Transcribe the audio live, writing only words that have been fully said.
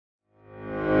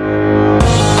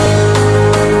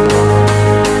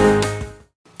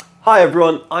Hi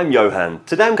everyone, I'm Johan.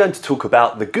 Today I'm going to talk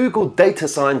about the Google Data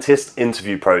Scientist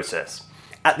interview process.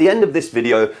 At the end of this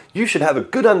video, you should have a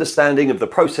good understanding of the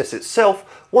process itself,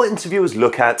 what interviewers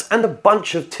look at, and a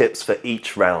bunch of tips for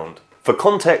each round. For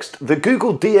context, the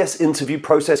Google DS interview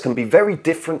process can be very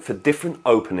different for different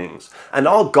openings, and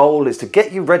our goal is to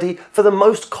get you ready for the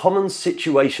most common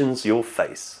situations you'll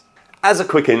face. As a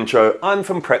quick intro, I'm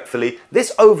from Prepfully.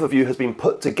 This overview has been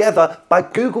put together by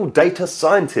Google data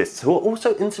scientists who are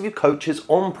also interview coaches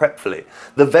on Prepfully,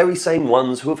 the very same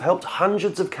ones who have helped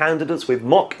hundreds of candidates with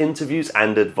mock interviews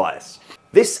and advice.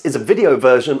 This is a video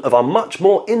version of our much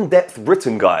more in-depth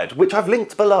written guide, which I've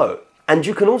linked below. And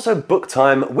you can also book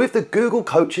time with the Google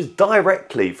coaches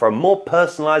directly for a more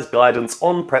personalized guidance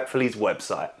on Prepfully's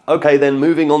website. Okay, then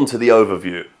moving on to the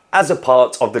overview. As a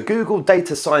part of the Google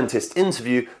Data Scientist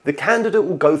interview, the candidate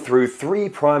will go through 3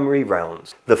 primary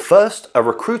rounds. The first, a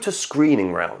recruiter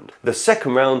screening round. The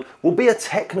second round will be a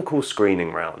technical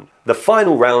screening round. The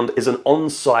final round is an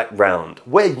on-site round,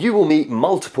 where you will meet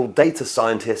multiple data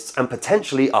scientists and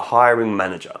potentially a hiring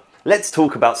manager. Let's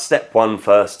talk about step 1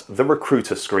 first, the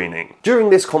recruiter screening.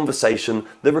 During this conversation,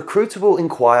 the recruiter will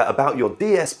inquire about your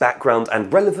DS background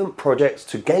and relevant projects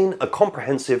to gain a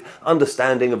comprehensive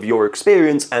understanding of your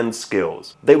experience and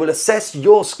skills. They will assess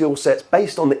your skill sets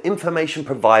based on the information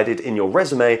provided in your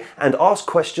resume and ask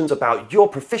questions about your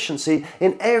proficiency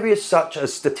in areas such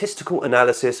as statistical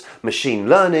analysis, machine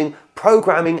learning,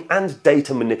 programming, and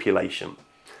data manipulation.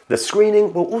 The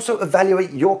screening will also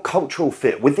evaluate your cultural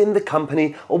fit within the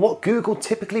company, or what Google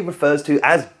typically refers to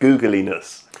as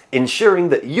Googliness, ensuring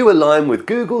that you align with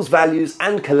Google's values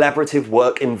and collaborative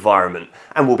work environment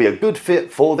and will be a good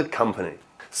fit for the company.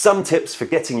 Some tips for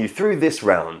getting you through this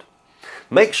round.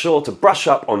 Make sure to brush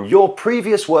up on your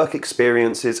previous work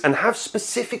experiences and have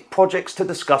specific projects to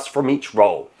discuss from each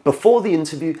role. Before the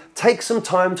interview, take some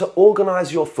time to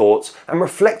organize your thoughts and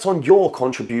reflect on your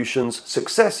contributions,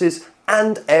 successes,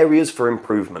 and areas for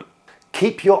improvement.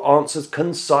 Keep your answers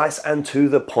concise and to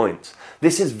the point.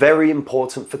 This is very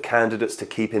important for candidates to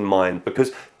keep in mind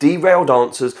because derailed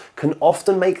answers can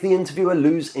often make the interviewer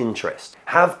lose interest.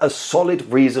 Have a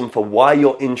solid reason for why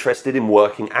you're interested in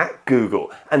working at Google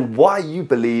and why you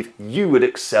believe you would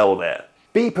excel there.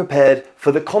 Be prepared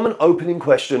for the common opening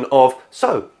question of,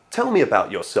 "So, tell me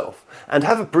about yourself," and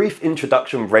have a brief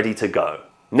introduction ready to go.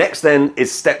 Next then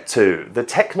is step 2, the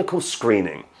technical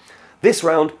screening. This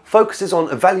round focuses on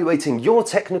evaluating your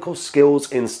technical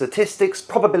skills in statistics,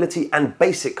 probability, and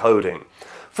basic coding.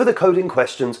 For the coding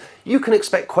questions, you can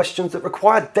expect questions that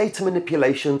require data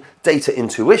manipulation, data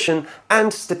intuition,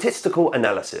 and statistical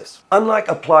analysis. Unlike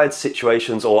applied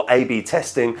situations or A/B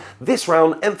testing, this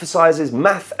round emphasizes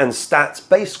math and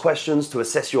stats-based questions to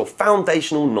assess your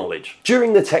foundational knowledge.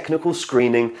 During the technical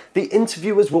screening, the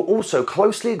interviewers will also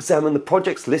closely examine the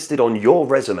projects listed on your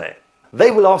resume. They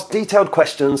will ask detailed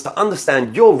questions to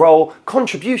understand your role,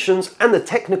 contributions, and the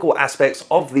technical aspects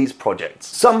of these projects.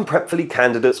 Some Prepfully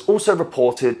candidates also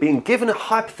reported being given a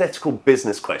hypothetical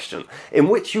business question in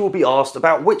which you will be asked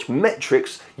about which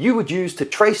metrics you would use to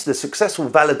trace the successful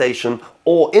validation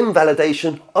or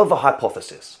invalidation of a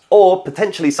hypothesis. Or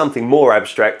potentially something more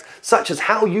abstract, such as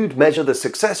how you'd measure the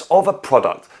success of a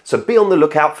product. So be on the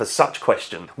lookout for such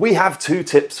questions. We have 2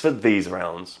 tips for these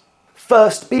rounds.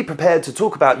 First, be prepared to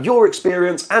talk about your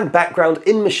experience and background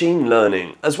in machine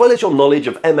learning, as well as your knowledge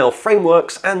of ML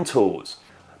frameworks and tools.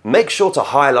 Make sure to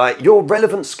highlight your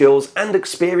relevant skills and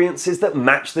experiences that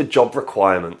match the job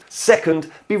requirement.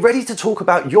 Second, be ready to talk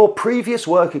about your previous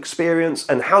work experience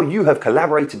and how you have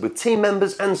collaborated with team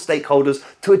members and stakeholders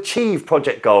to achieve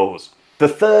project goals. The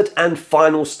third and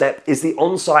final step is the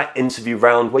on-site interview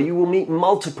round where you will meet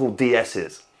multiple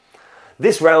DSs.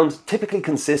 This round typically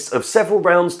consists of several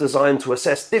rounds designed to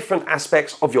assess different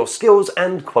aspects of your skills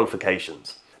and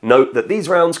qualifications. Note that these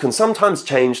rounds can sometimes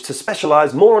change to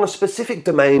specialize more on a specific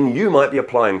domain you might be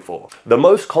applying for. The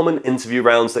most common interview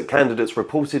rounds that candidates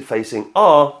reported facing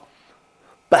are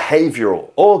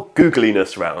behavioral or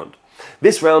Googliness round.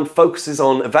 This round focuses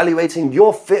on evaluating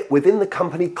your fit within the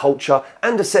company culture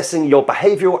and assessing your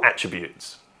behavioral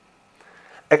attributes.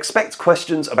 Expect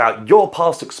questions about your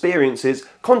past experiences,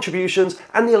 contributions,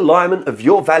 and the alignment of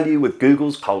your value with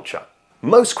Google's culture.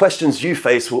 Most questions you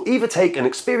face will either take an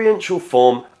experiential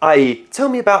form, i.e., tell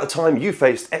me about a time you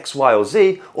faced X, Y, or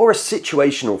Z, or a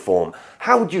situational form,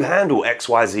 how would you handle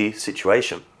XYZ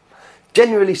situation?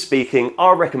 Generally speaking,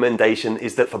 our recommendation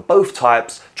is that for both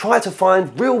types, try to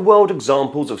find real-world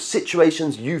examples of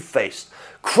situations you faced.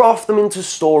 Craft them into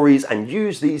stories and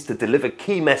use these to deliver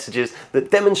key messages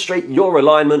that demonstrate your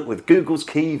alignment with Google's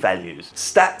key values.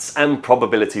 Stats and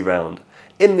probability round.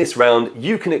 In this round,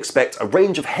 you can expect a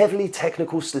range of heavily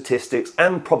technical statistics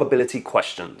and probability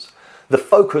questions. The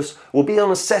focus will be on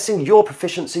assessing your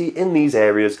proficiency in these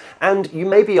areas, and you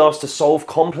may be asked to solve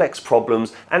complex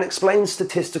problems and explain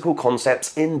statistical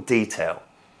concepts in detail.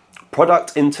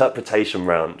 Product interpretation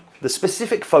round. The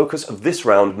specific focus of this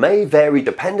round may vary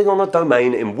depending on the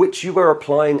domain in which you are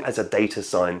applying as a data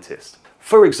scientist.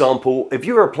 For example, if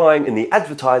you are applying in the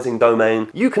advertising domain,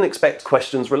 you can expect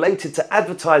questions related to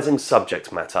advertising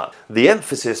subject matter. The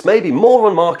emphasis may be more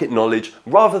on market knowledge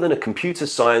rather than a computer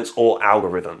science or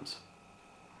algorithms.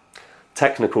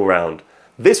 Technical round.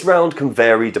 This round can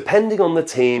vary depending on the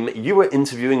team you are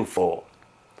interviewing for.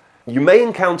 You may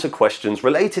encounter questions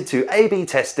related to A/B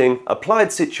testing,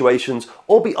 applied situations,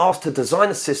 or be asked to design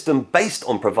a system based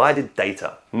on provided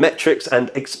data. Metrics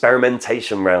and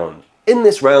experimentation round. In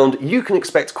this round, you can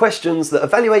expect questions that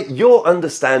evaluate your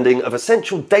understanding of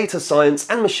essential data science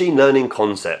and machine learning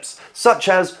concepts, such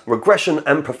as regression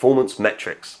and performance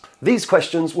metrics. These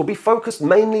questions will be focused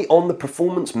mainly on the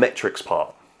performance metrics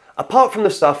part. Apart from the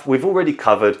stuff we've already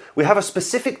covered, we have a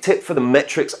specific tip for the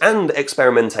metrics and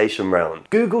experimentation round.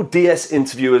 Google DS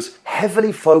interviewers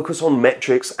heavily focus on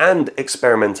metrics and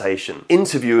experimentation.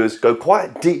 Interviewers go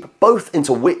quite deep both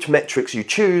into which metrics you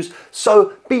choose,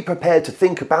 so be prepared to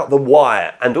think about the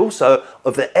why and also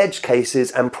of the edge cases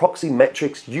and proxy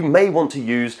metrics you may want to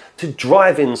use to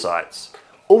drive insights.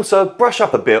 Also, brush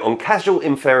up a bit on causal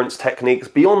inference techniques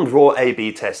beyond raw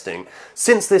A/B testing,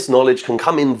 since this knowledge can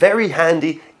come in very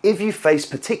handy if you face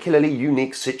particularly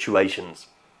unique situations.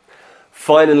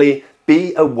 Finally,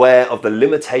 be aware of the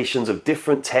limitations of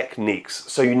different techniques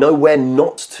so you know where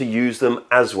not to use them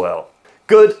as well.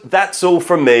 Good, that's all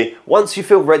from me. Once you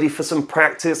feel ready for some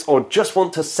practice or just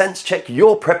want to sense check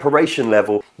your preparation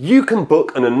level, you can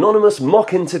book an anonymous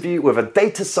mock interview with a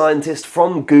data scientist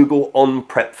from Google on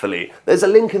Prepfully. There's a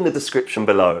link in the description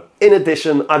below. In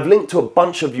addition, I've linked to a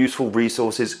bunch of useful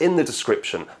resources in the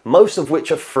description, most of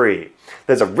which are free.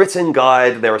 There's a written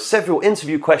guide, there are several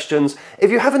interview questions.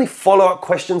 If you have any follow-up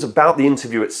questions about the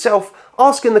interview itself,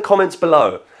 ask in the comments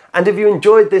below. And if you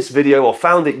enjoyed this video or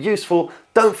found it useful,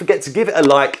 don't forget to give it a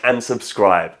like and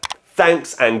subscribe.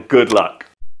 Thanks and good luck.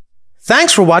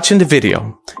 Thanks for watching the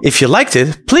video. If you liked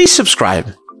it, please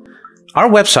subscribe. Our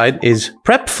website is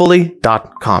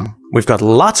prepfully.com. We've got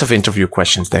lots of interview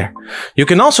questions there. You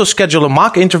can also schedule a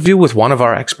mock interview with one of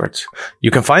our experts.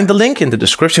 You can find the link in the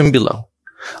description below.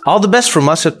 All the best from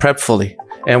us at Prepfully,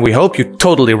 and we hope you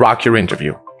totally rock your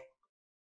interview.